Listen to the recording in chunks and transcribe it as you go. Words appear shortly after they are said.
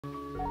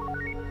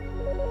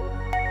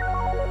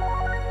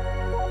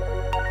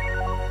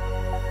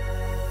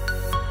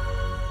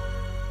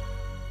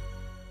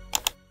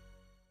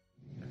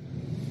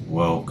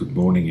Well, good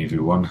morning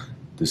everyone.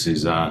 This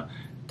is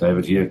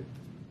David here,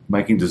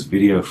 making this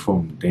video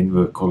from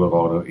Denver,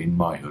 Colorado in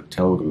my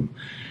hotel room.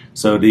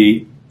 So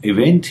the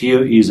event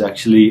here is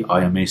actually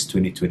IMS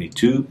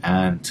 2022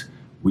 and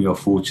we are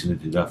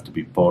fortunate enough to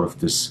be part of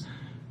this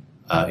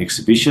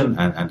exhibition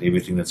and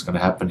everything that's going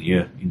to happen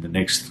here in the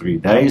next 3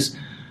 days.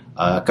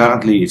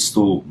 Currently it's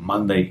still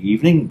Monday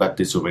evening, but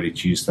it's already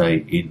Tuesday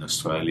in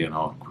Australia, and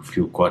I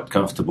feel quite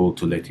comfortable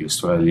to let the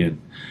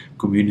Australian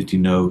community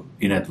know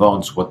in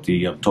advance what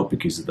the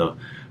topic is that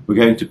we're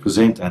going to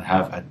present and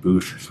have at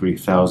booth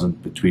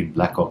 3000 between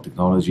BlackArt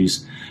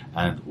Technologies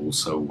and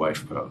also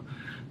WavePro.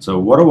 So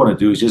what I want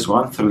to do is just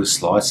run through the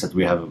slides that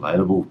we have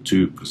available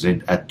to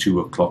present at 2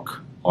 o'clock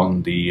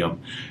on the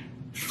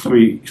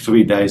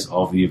three days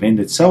of the event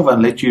itself,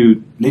 and let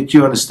you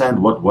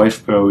understand what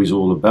WavePro is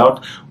all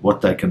about,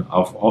 what they can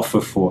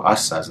offer for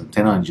us as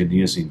antenna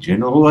engineers in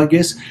general, I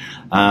guess.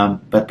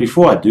 But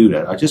before I do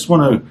that, I just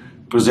want to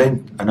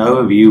present an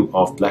overview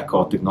of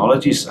BlackArt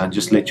Technologies and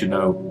just let you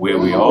know where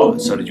we are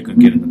so that you can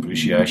get an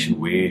appreciation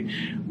where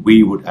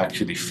we would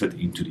actually fit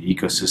into the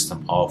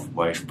ecosystem of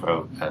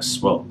WavePro as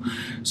well.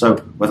 So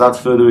without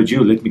further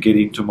ado, let me get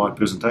into my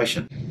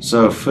presentation.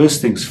 So first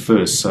things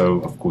first,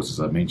 so of course, as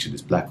I mentioned,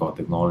 it's BlackArt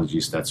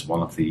Technologies. That's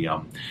one of the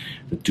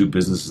two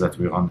businesses that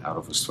we run out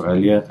of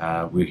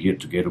Australia. We're here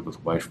together with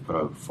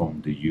WavePro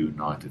from the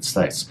United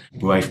States.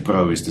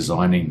 WavePro is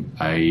designing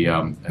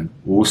an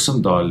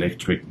awesome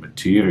dielectric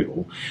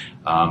material,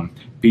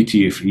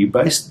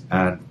 PTFE-based,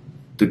 and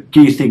the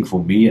key thing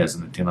for me as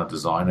an antenna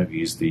designer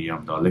is the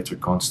dielectric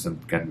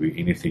constant can be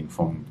anything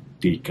from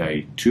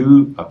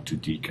DK2 up to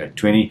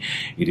DK20.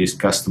 It is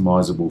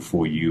customizable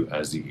for you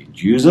as the end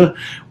user,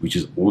 which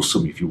is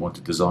awesome if you want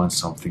to design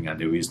something and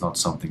there is not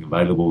something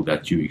available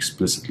that you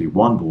explicitly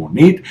want or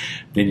need.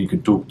 Then you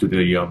can talk to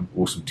the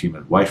awesome team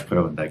at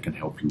WavePro and they can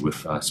help you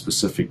with a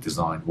specific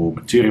design or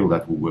material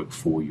that will work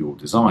for your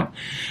design,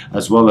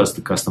 as well as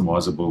the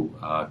customizable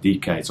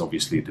DK. It's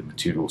obviously the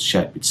material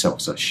shape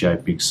itself, so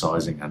shaping,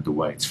 sizing, and the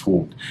way it's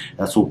formed.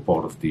 That's all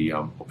part of the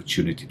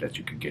opportunity that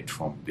you can get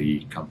from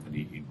the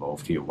company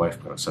involved here, WavePro.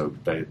 So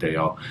they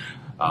are,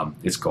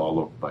 it's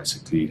Garlock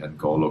basically, and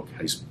Garlock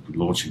is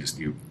launching this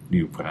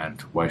new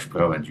brand,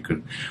 WavePro, and you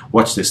can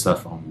watch this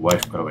stuff on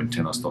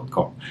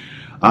waveproantennas.com.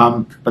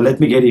 But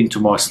let me get into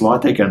my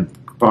slide deck, and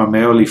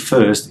primarily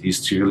first is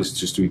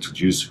just to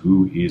introduce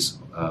who is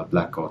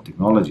BlackArt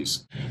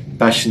Technologies.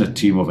 Passionate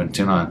team of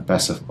antenna and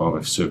passive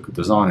RF circuit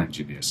design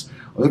engineers.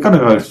 I'm going to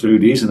go through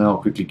these and then I'll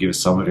quickly give a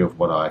summary of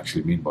what I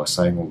actually mean by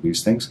saying all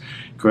these things.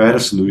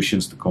 Creative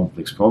solutions to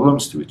complex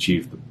problems to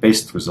achieve the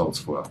best results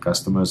for our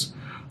customers.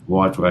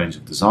 Wide range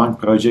of design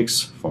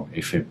projects from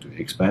FM to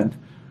X-band.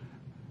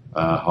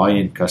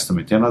 High-end custom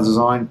antenna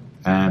design,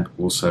 and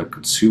also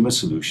consumer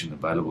solution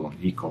available on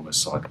e-commerce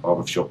site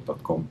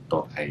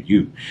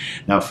rfshop.com.au.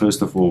 Now,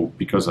 first of all,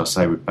 because I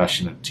say we're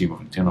passionate team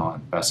of antenna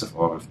and passive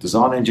RF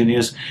design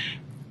engineers,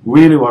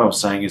 really what I'm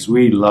saying is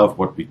we love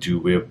what we do.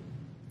 We're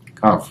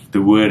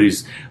the word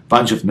is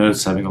bunch of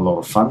nerds having a lot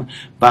of fun,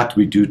 but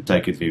we do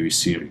take it very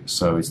serious.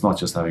 So it's not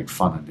just having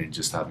fun and then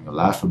just having a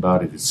laugh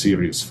about it. It's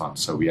serious fun.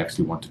 So we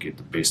actually want to get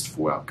the best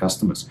for our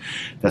customers.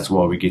 That's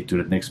why we get to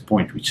the next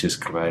point, which is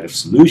creative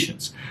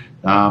solutions.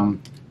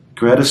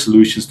 Creative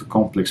solutions to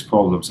complex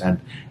problems.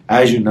 And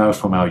as you know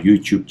from our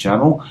YouTube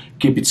channel,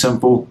 keep it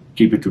simple,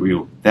 keep it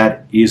real.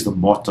 That is the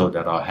motto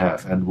that I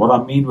have. And what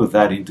I mean with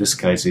that in this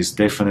case is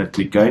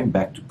definitely going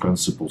back to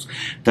principles.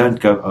 Don't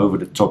go over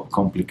the top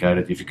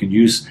complicated. If you can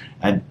use,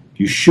 and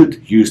you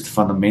should use, the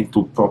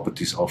fundamental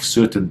properties of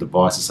certain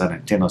devices and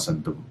antennas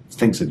and the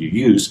things that you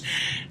use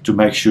to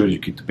make sure you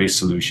get the best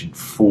solution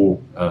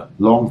for a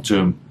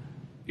long-term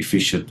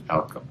efficient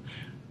outcome.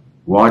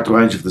 Wide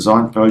range of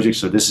design projects,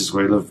 so this is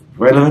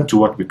relevant to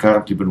what we've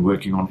currently been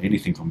working on,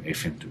 anything from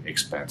FM to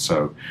X-band.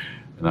 So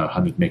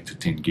 100 meg to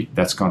 10 gig.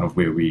 That's kind of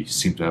where we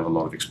seem to have a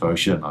lot of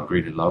exposure, and I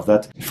really love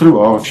that. Through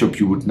RFshop,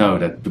 you would know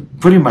that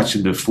pretty much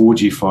in the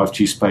 4G,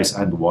 5G space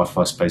and the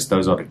Wi-Fi space,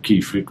 those are the key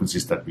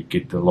frequencies that we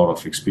get a lot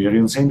of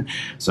experience in.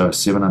 So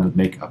 700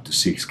 meg up to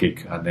 6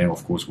 gig, and then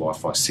of course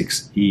Wi-Fi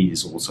 6E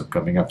is also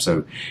coming up.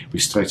 So we're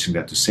stretching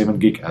that to 7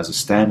 gig as a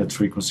standard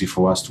frequency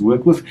for us to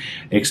work with.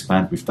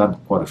 X-band, we've done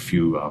quite a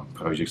few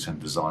projects and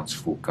designs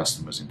for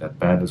customers in that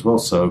band as well.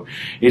 So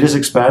it is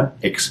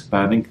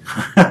expanding,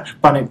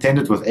 pun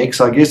intended with X,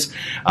 I guess,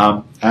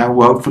 and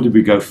hopefully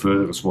we go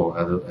further as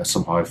well at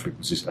some higher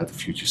frequencies at the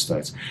future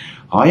states.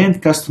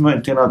 High-end customer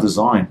antenna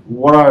design,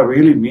 what I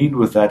really mean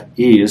with that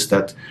is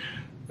that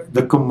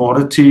the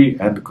commodity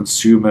and the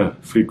consumer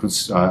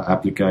frequency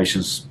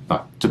applications,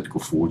 typical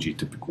 4G,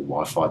 typical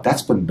Wi-Fi,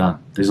 that's been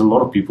done. There's a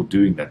lot of people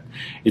doing that.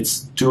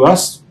 It's, to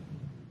us,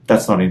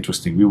 that's not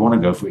interesting. We want to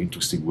go for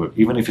interesting work,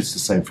 even if it's the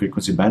same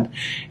frequency band.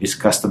 It's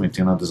custom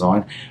antenna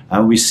design,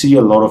 and we see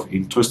a lot of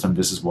interest, and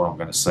this is what I'm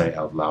going to say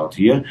out loud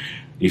here.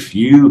 If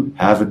you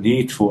have a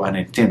need for an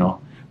antenna,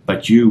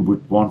 but you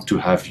would want to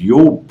have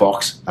your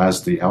box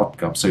as the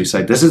outcome. So you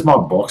say, this is my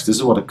box, this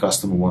is what a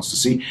customer wants to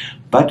see,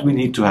 but we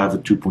need to have a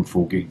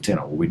 2.4 gig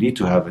antenna, or we need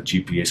to have a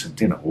GPS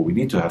antenna, or we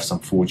need to have some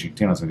 4G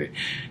antennas in there.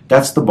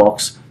 That's the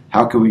box,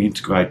 how can we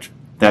integrate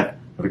that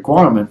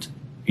requirement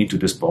into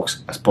this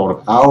box as part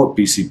of our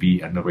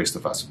PCB and the rest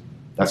of us?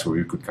 That's where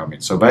we could come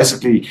in. So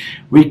basically,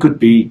 we could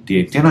be the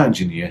antenna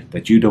engineer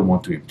that you don't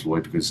want to employ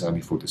because it's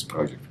only for this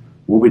project.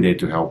 We'll be there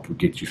to help to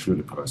get you through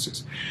the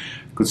process.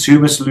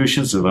 Consumer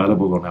solutions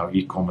available on our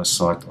e-commerce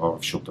site,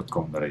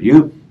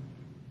 rfshop.com.au.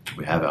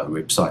 We have our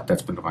website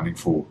that's been running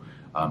for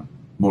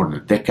more than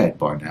a decade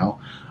by now.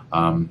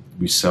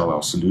 We sell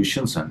our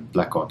solutions, and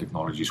BlackArt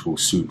Technologies will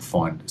soon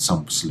find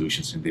some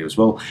solutions in there as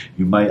well.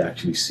 You may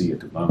actually see at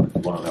the moment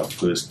one of our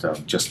first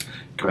just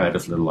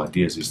creative little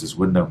ideas is this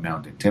window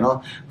mount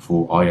antenna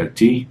for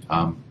IoT.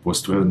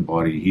 Was driven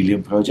by the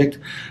Helium project.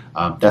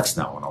 That's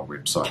now on our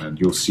website, and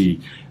you'll see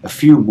a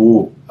few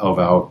more of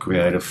our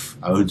creative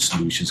own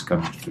solutions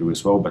coming through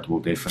as well, but we'll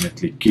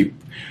definitely keep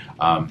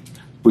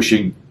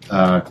pushing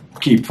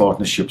key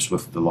partnerships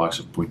with the likes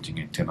of Pointing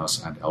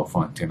Antennas and Alpha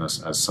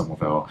Antennas as some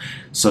of our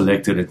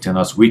selected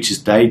antennas, which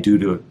is they do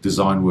the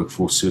design work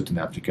for certain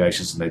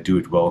applications and they do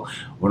it well.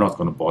 We're not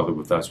going to bother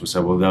with those. We'll say,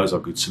 well, those are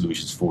good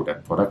solutions for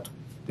that product.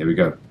 There we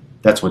go.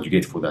 That's what you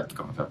get for that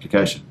kind of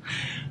application.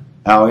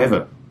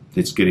 However,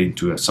 let's get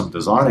into some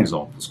design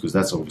examples, because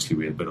that's obviously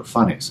where a bit of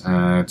fun is.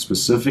 And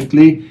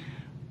specifically,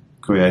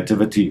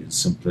 creativity and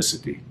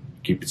simplicity.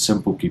 Keep it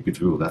simple, keep it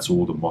real. That's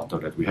all the motto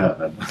that we have.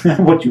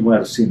 And what you might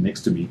have seen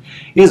next to me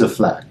is a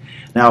flag.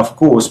 Now, of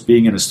course,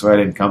 being an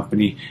Australian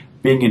company,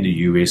 being in the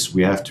US,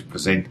 we have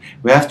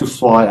to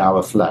fly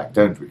our flag,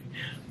 don't we?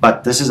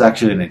 But this is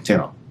actually an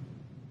antenna.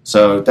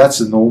 So that's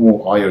a normal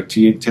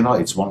IoT antenna.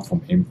 It's one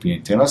from MP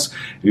Antennas.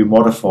 We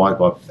modified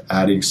by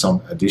adding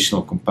some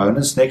additional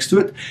components next to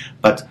it.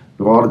 But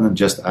rather than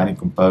just adding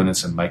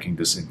components and making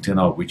this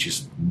antenna, which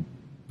is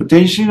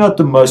potentially not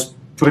the most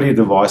pretty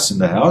device in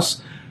the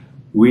house,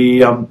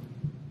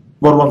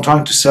 what I'm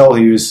trying to sell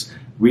here is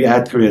we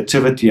add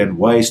creativity and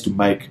ways to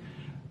make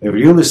a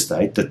real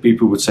estate that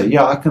people would say,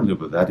 yeah, I can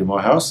live with that in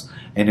my house.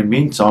 And in the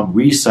meantime,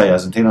 we say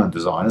as antenna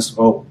designers,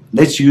 well,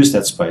 let's use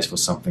that space for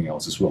something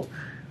else as well.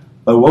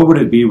 But what would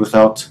it be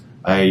without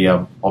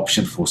a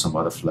option for some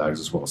other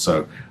flags as well?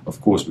 So, of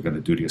course, we're going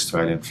to do the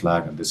Australian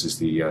flag, and this is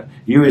the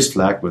US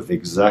flag with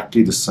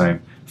exactly the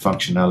same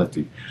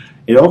functionality.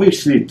 It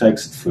obviously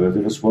takes it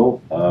further as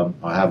well.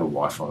 I have a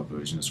Wi-Fi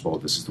version as well.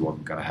 This is the one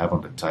we're going to have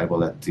on the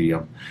table at the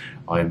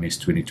IMS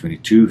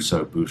 2022,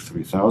 so booth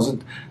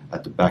 3000.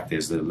 At the back,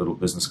 there's the little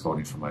business card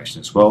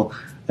information as well.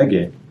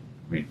 Again,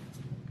 I mean,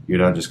 you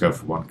don't just go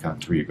for one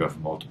country, you go for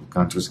multiple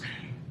countries.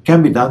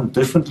 Can be done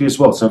differently as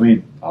well. So, I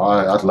mean,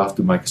 I'd love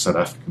to make a South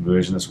African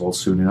version as well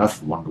soon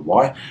enough. Wonder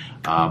why.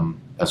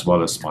 As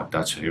well as my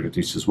Dutch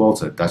heritage as well,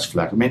 so Dutch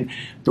flag. I mean,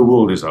 the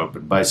world is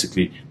open.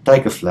 Basically,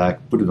 take a flag,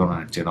 put it on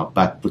an antenna,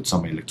 but put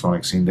some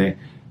electronics in there.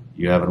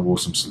 You have an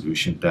awesome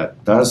solution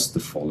that does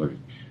the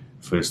following.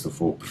 First of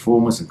all,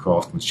 performance and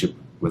craftsmanship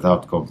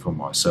without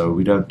compromise. So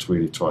we don't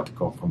really try to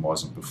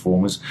compromise on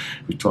performance.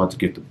 We try to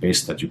get the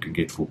best that you can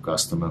get for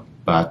customer,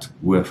 but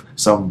with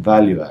some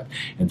value add.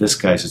 In this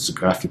case, it's a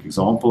graphic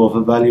example of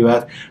a value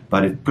add,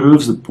 but it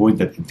proves the point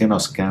that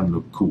antennas can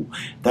look cool.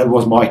 That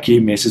was my key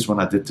message when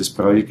I did this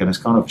project, and it's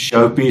kind of a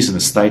showpiece and a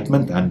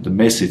statement, and the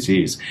message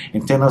is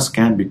antennas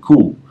can be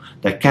cool.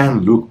 They can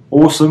look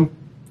awesome,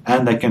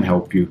 and they can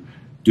help you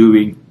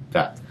doing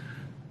that.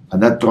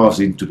 And that drives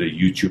into the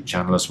YouTube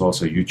channel as well.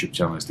 So YouTube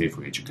channel is there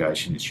for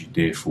education. It's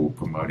there for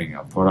promoting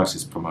our products.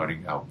 It's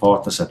promoting our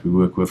partners that we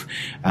work with.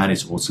 And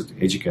it's also to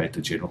educate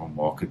the general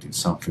market in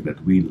something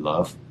that we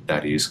love.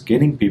 That is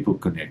getting people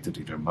connected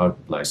in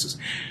remote places.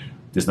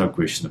 There's no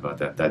question about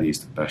that. That is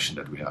the passion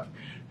that we have.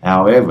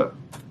 However,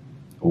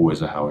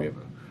 always a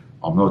however,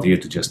 I'm not here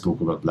to just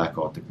talk about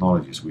BlackArt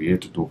Technologies. We're here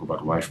to talk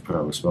about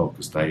WavePro as well,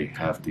 because they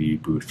have the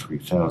booth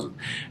 3000.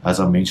 As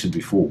I mentioned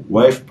before,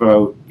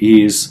 WavePro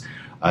is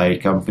a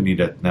company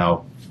that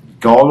now,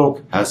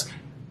 Garlock has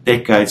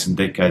decades and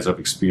decades of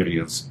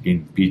experience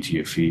in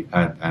PTFE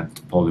and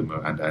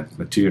polymer and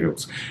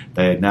materials.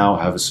 They now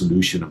have a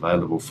solution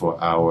available for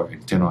our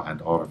antenna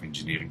and RF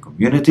engineering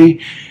community.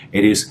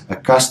 It is a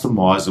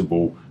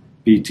customizable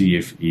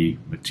PTFE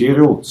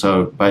material,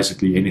 so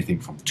basically anything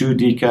from 2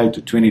 dk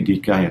to 20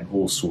 dk and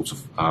all sorts of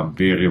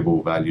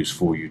variable values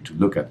for you to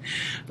look at.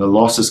 The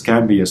losses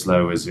can be as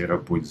low as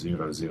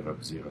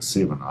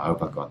 0.0007. I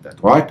hope I got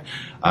that right.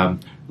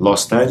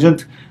 Loss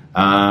tangent.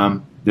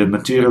 The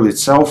material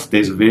itself,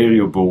 there's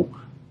variable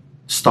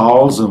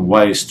styles and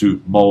ways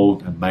to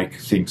mold and make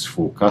things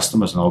for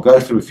customers, and I'll go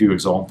through a few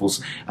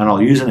examples, and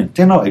I'll use an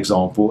antenna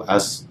example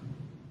as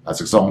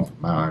example,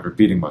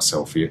 repeating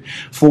myself here,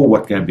 for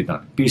what can be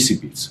done.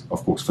 PCBs,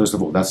 of course, first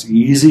of all, that's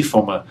easy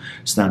from a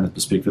standard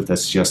perspective.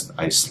 That's just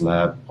a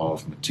slab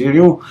of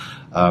material.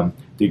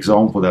 The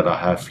example that I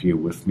have here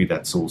with me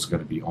that's also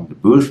going to be on the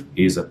booth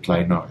is a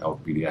planar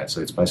LPDA.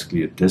 So it's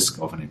basically a disc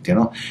of an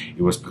antenna.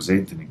 It was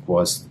presented in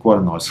quite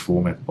a nice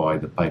format by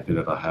the paper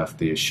that I have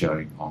there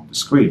showing on the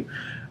screen.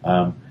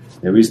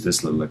 There is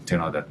this little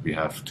antenna that we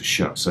have to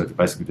show. So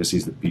basically this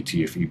is the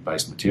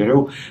PTFE-based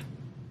material.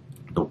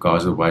 The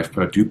guys at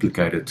WavePro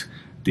duplicated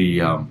the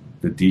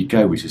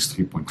DK, which is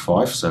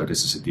 3.5. So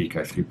this is a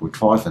DK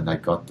 3.5, and they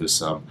got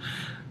this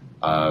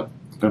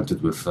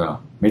printed with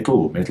metal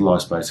or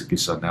metallized basically.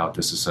 So now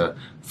this is a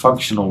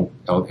functional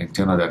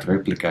antenna that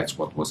replicates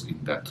what was in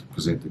that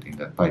presented in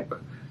that paper.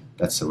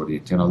 That's what the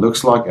antenna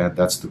looks like, and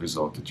that's the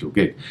result that you'll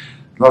get.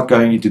 Not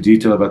going into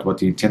detail about what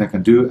the antenna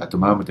can do. At the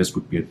moment, this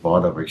would be a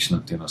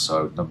bidirectional antenna,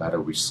 so no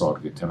matter which side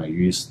of the antenna you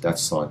use, that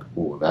side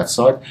or that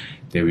side,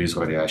 there is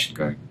radiation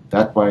going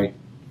that way,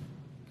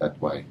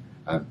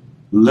 and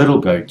little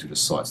going to the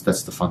sides.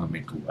 That's the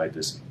fundamental way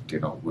this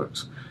antenna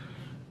works.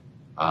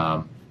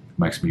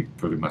 Makes me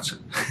pretty much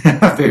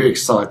very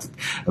excited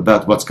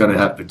about what's going to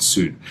happen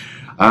soon.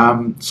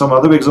 Some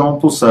other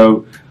examples.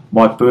 So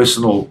my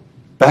personal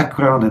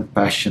background and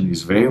passion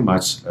is very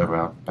much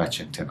around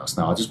patch antennas.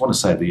 Now I just want to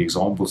say the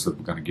examples that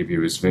we're going to give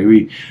you is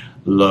very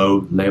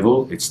low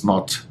level. It's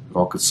not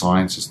rocket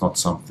science. It's not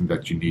something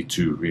that you need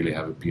to really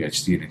have a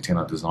PhD in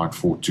antenna design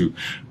for to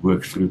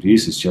work through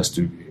this. It's just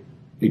to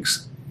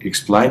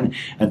explain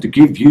and to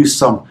give you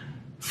some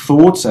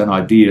thoughts and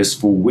ideas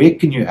for where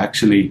can you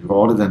actually,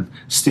 rather than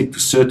stick to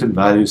certain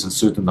values and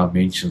certain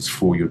dimensions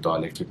for your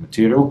dielectric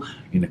material,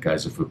 in the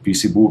case of a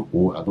PC board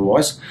or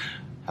otherwise,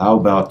 how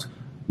about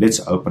let's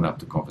open up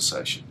the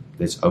conversation.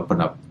 Let's open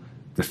up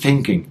the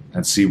thinking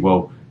and see,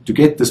 well, to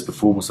get this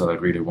performance that I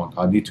really want,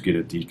 I need to get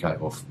a decay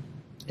of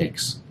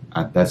X.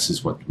 And that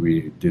is what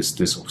really this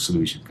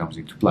solution comes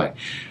into play.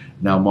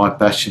 Now, my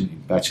passion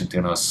in patch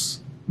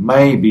antennas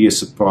may be a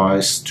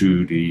surprise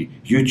to the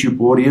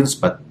YouTube audience,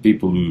 but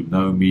people who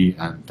know me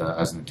and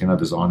as an antenna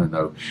designer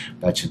know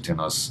patch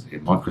antennas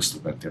and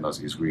microstrip antennas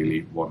is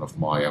really one of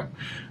my,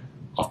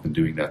 I've been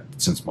doing that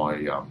since my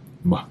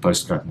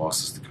postgrad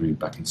master's degree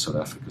back in South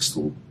Africa,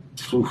 still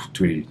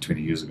 20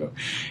 years ago.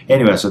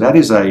 Anyway, so that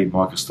is a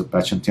microstrip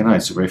patch antenna.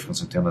 It's a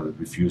reference antenna that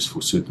we've used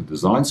for certain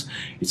designs.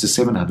 It's a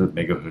 700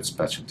 megahertz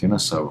patch antenna,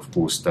 so of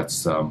course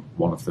that's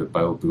one of the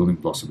building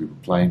blocks that we were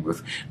playing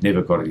with.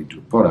 Never got it into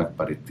a product,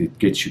 but it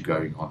gets you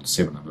going on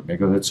 700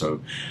 megahertz,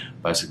 so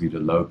basically the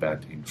low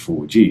band in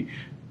 4G.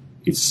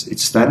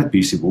 It's standard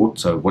PC board,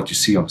 so what you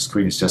see on the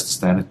screen is just a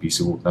standard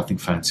PC board, nothing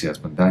fancy has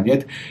been done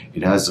yet.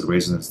 It has the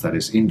resonance that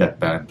is in that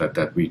band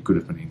that we could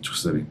have been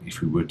interested in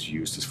if we were to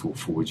use this for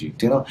 4G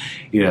antenna.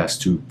 It has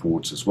 2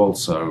 ports as well,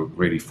 so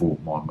ready for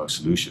MIMO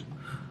solution.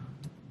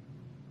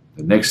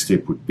 The next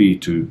step would be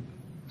to,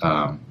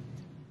 well,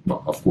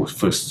 of course,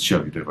 first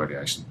show you the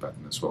radiation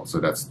pattern as well,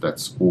 so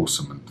that's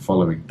awesome. And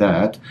following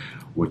that,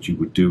 what you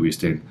would do is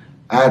then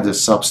add a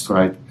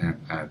substrate and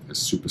add a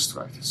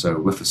superstrate. So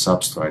with the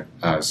substrate,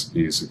 as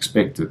is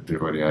expected, the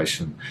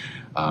radiation,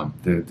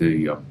 not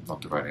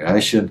the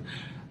radiation,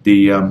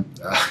 the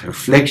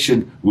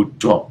reflection would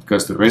drop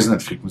because the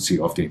resonant frequency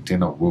of the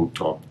antenna will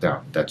drop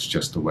down. That's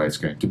just the way it's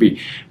going to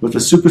be. With the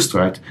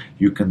superstrate,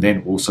 you can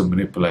then also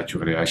manipulate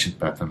your radiation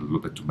pattern a little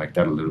bit to make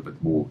that a little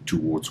bit more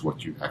towards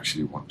what you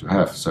actually want to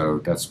have. So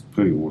that's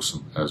pretty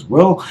awesome as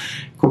well.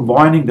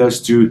 Combining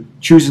those two,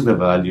 choosing the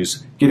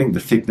values, getting the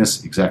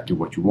thickness exactly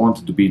what you want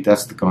it to be,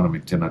 that's the kind of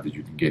antenna that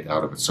you can get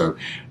out of it. So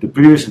the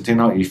previous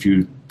antenna, if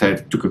you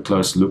took a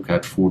close look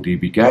at 4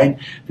 dB gain,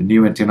 the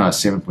new antenna has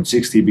 7.6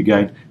 dB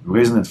gain,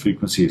 resonant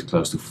frequency is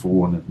close to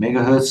 400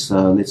 megahertz.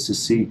 Let's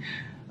just see.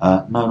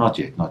 No, not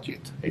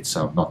yet. It's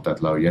not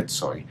that low yet,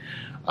 sorry.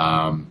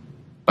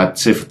 But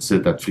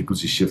that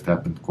frequency shift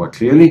happened quite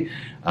clearly,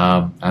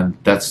 and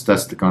that's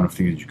the kind of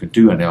thing that you can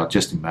do. And now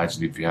just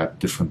imagine if you had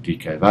different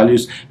decay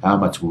values, how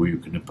much will you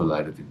can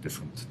manipulate it in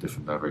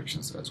different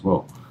directions as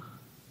well.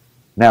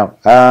 Now,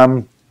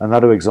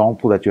 another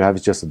example that you have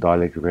is just a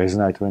dielectric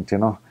resonator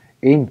antenna.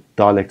 In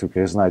dielectric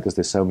resonators,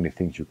 there's so many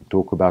things you can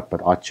talk about,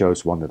 but I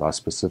chose one that I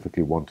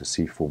specifically want to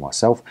see for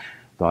myself.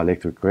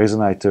 Dielectric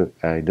resonator,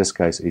 in this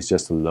case, is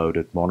just a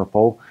loaded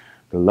monopole.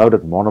 The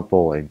loaded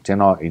monopole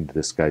antenna, in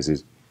this case,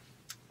 is,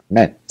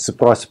 man,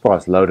 surprise,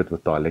 surprise, loaded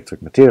with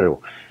dielectric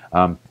material.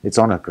 It's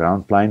on a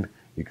ground plane.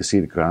 You can see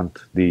the ground,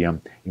 the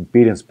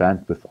impedance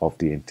bandwidth of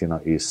the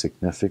antenna is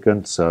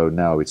significant. So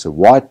now it's a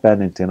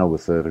wideband antenna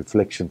with a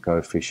reflection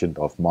coefficient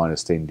of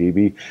 -10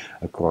 dB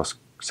across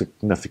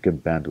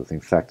significant bandwidth. In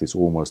fact, it's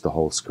almost the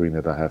whole screen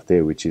that I have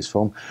there, which is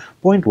from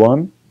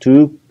 0.1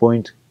 to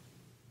 0.1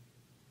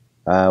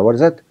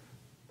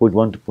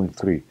 to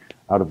 0.3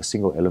 out of a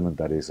single element.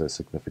 That is a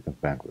significant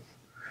bandwidth.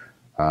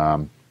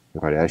 The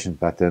radiation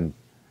pattern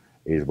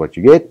is what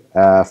you get,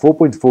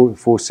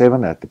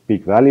 4.447 at the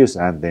peak values,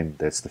 and then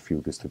that's the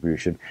field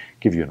distribution.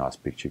 Give you a nice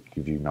picture,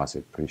 give you a nice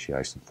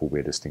appreciation for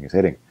where this thing is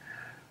heading.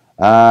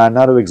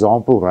 Another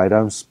example,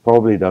 radomes.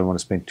 Probably don't want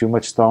to spend too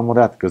much time on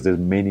that because there's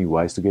many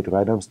ways to get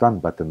radomes done,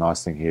 but the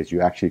nice thing here is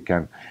you actually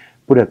can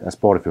put it as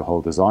part of your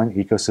whole design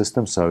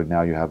ecosystem. So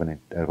now you have a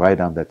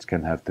radome that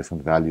can have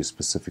different values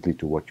specifically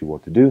to what you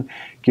want to do.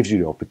 Gives you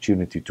the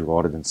opportunity to,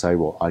 rather than say,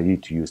 well, I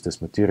need to use this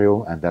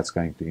material and that's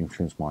going to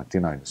influence my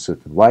antenna in a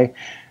certain way,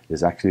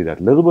 there's actually that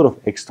little bit of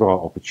extra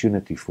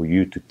opportunity for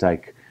you to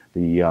take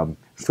the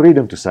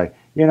freedom to say,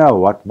 you know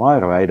what, my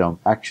radome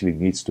actually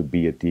needs to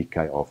be a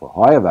decay of a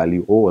higher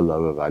value or a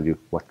lower value.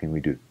 What can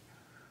we do?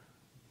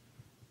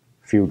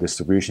 Field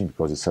distribution,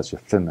 because it's such a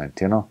thin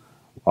antenna,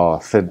 or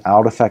thin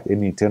artifact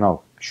in the antenna,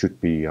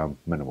 should be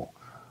minimal.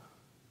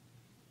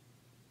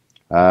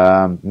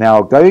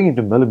 Now, going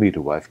into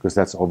millimeter wave, because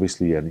that's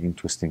obviously an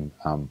interesting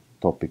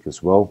topic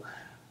as well.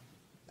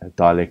 A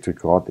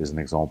dielectric rod is an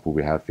example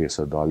we have here.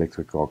 So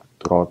dielectric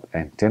rod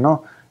antenna.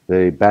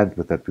 The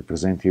bandwidth that we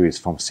present here is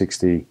from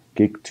 60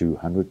 gig to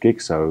 100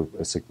 gig, so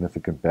a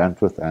significant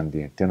bandwidth, and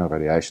the antenna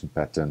radiation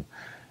pattern,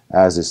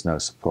 as is no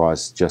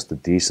surprise, just a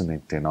decent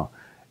antenna,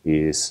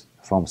 is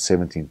from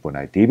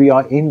 17.8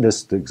 dBi. In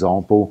this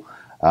example,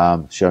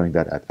 showing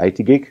that at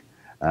 80 gig,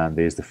 and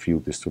there's the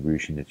field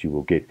distribution that you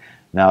will get.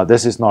 Now,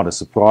 this is not a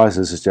surprise,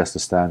 this is just a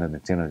standard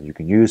antenna that you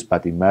can use,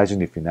 but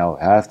imagine if you now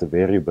have the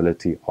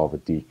variability of a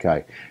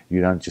DK. You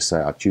don't just say,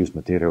 I choose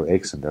material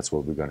X and that's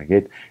what we're going to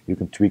get. You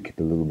can tweak it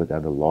a little bit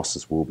and the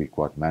losses will be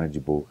quite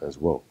manageable as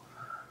well.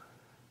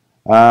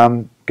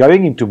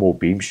 Going into more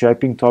beam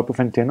shaping type of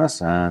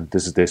antennas, and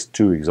there's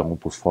two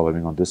examples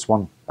following on this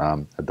one. A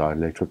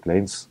dielectric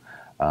lens.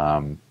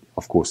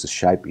 Of course, the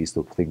shape is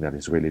the thing that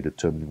is really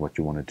determining what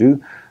you want to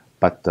do.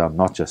 But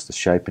not just the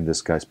shape in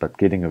this case, but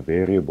getting a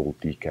variable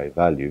DK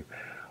value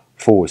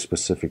for a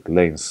specific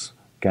lens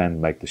can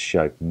make the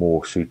shape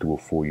more suitable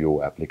for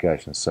your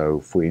application.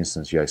 So, for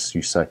instance, yes,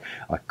 you say,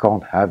 I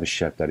can't have a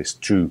shape that is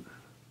too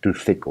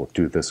thick or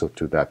too this or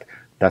too that.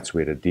 That's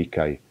where the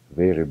DK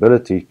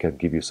variability can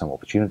give you some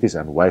opportunities,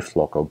 and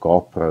WavePro or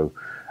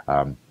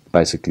GoPro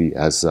basically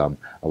has a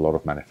lot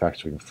of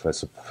manufacturing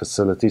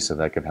facilities, so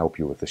they can help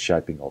you with the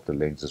shaping of the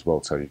lens as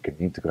well, so you can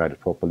integrate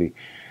it properly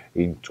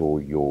into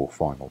your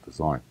final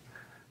design.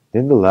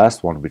 Then the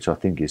last one, which I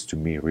think is to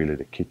me really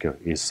the kicker,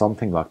 is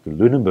something like the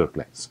Lunenburg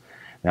lens.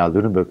 Now,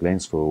 Lunenburg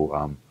lens,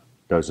 for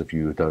those of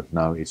you who don't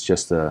know, it's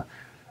just a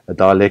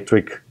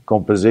dielectric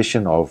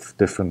composition of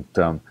different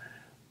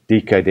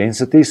DK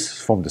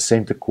densities from the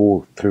center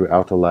core through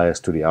outer layers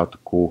to the outer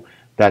core,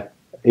 that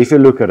if you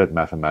look at it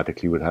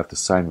mathematically would have the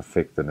same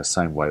effect and the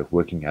same way of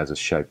working as a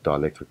shaped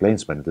dielectric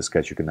lens, but in this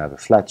case you can have a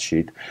flat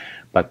sheet.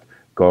 But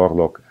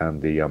Garlock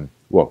and the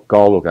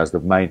Garlock as the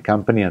main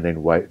company, and then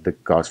the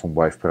guys from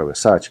WavePro as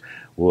such,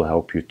 will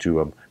help you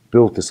to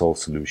build this whole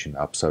solution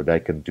up, so they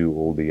can do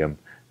all the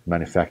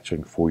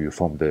manufacturing for you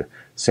from the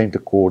center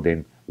core,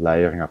 then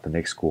layering up the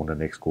next core and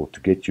the next core to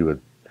get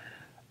you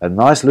a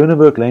nice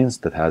Lunenburg lens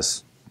that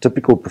has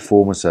typical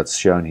performance that's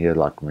shown here,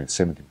 like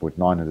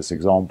 17.9 in this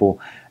example,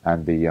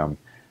 and the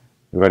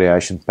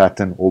radiation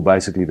pattern, or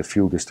basically the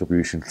field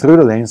distribution through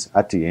the lens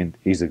at the end,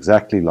 is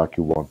exactly like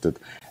you wanted,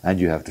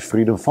 and you have the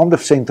freedom from the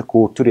center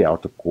core to the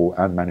outer core,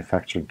 and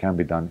manufacturing can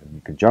be done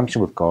in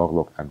conjunction with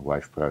Garlock and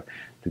WavePro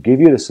to give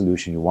you the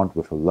solution you want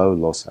with a low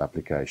loss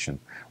application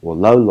or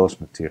low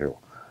loss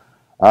material.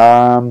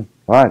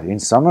 Right, in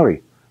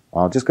summary,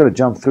 I'm just going to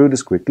jump through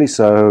this quickly.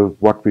 So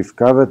what we've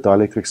covered: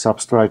 dielectric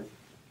substrate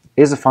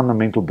is a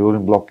fundamental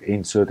building block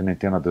in certain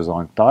antenna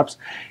design types.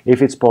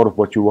 If it's part of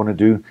what you want to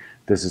do,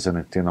 this is an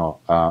antenna,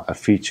 a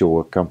feature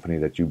or a company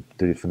that you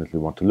definitely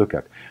want to look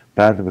at.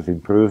 Bandwidth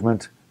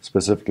improvement,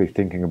 specifically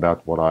thinking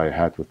about what I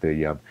had with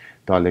the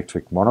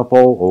dielectric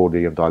monopole or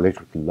the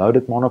dielectric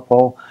loaded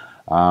monopole.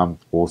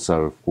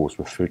 Also, of course,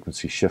 with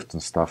frequency shift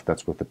and stuff,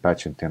 that's with the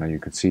patch antenna. You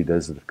can see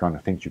those are the kind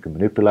of things you can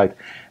manipulate,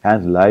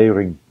 and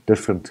layering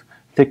different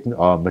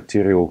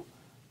material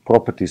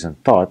properties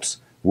and types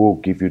will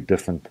give you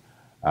different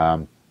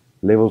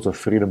levels of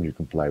freedom you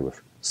can play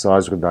with.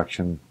 Size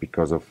reduction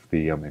because of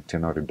the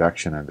antenna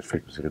reduction and the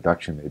frequency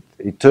reduction.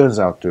 It turns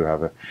out to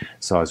have a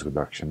size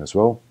reduction as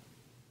well.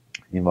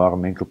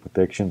 Environmental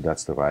protection,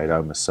 that's the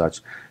radome as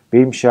such.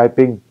 Beam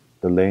shaping,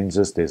 the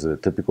lenses, there's a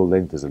typical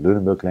lens, there's a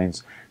Lunenburg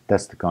lens.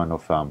 That's the kind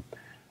of,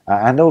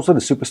 and also the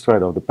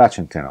superstrate of the patch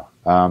antenna.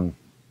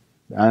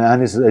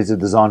 And it's a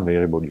design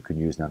variable you can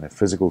use now. The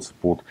physical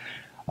support.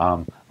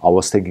 I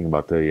was thinking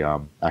about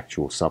the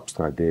actual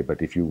substrate there,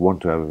 but if you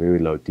want to have a very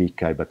low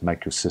decay but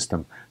make your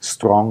system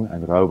strong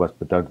and robust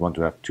but don't want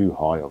to have too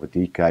high of a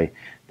decay,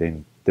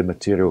 then the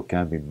material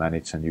can be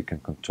managed and you can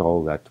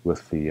control that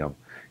with the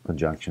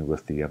conjunction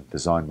with the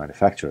design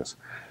manufacturers.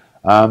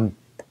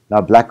 Now,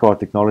 BlackArt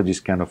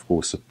technologies can of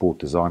course support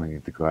design and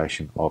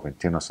integration of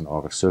antennas and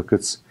RF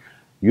circuits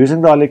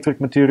using dielectric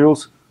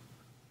materials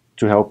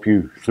to help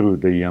you through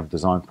the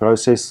design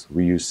process.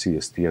 We use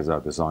CST as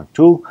our design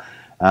tool.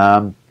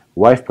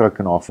 WavePro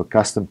can offer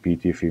custom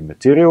PTFE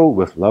material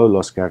with low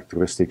loss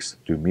characteristics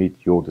to meet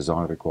your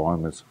design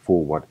requirements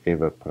for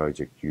whatever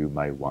project you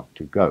may want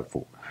to go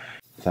for.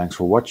 Thanks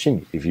for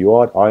watching. If you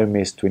are at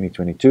IMS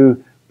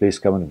 2022, please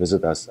come and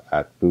visit us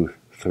at booth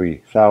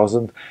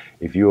 3000.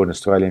 If you're an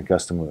Australian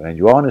customer and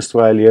you are in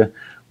Australia,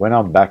 when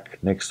I'm back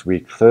next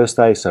week,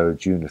 Thursday, so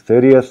June the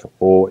 30th,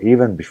 or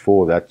even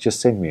before that,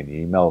 just send me an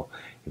email.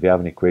 If you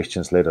have any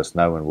questions, let us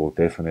know and we'll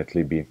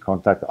definitely be in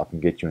contact. I can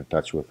get you in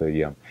touch with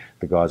the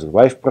guys at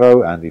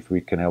WavePro, and if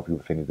we can help you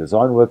with any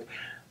design work,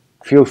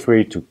 feel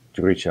free to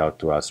reach out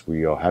to us.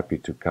 We are happy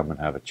to come and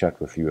have a chat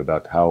with you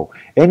about how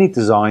any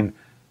design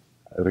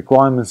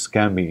requirements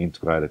can be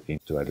integrated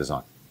into a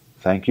design.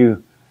 Thank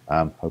you.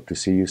 Hope to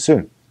see you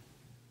soon.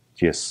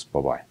 Cheers.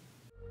 Bye-bye.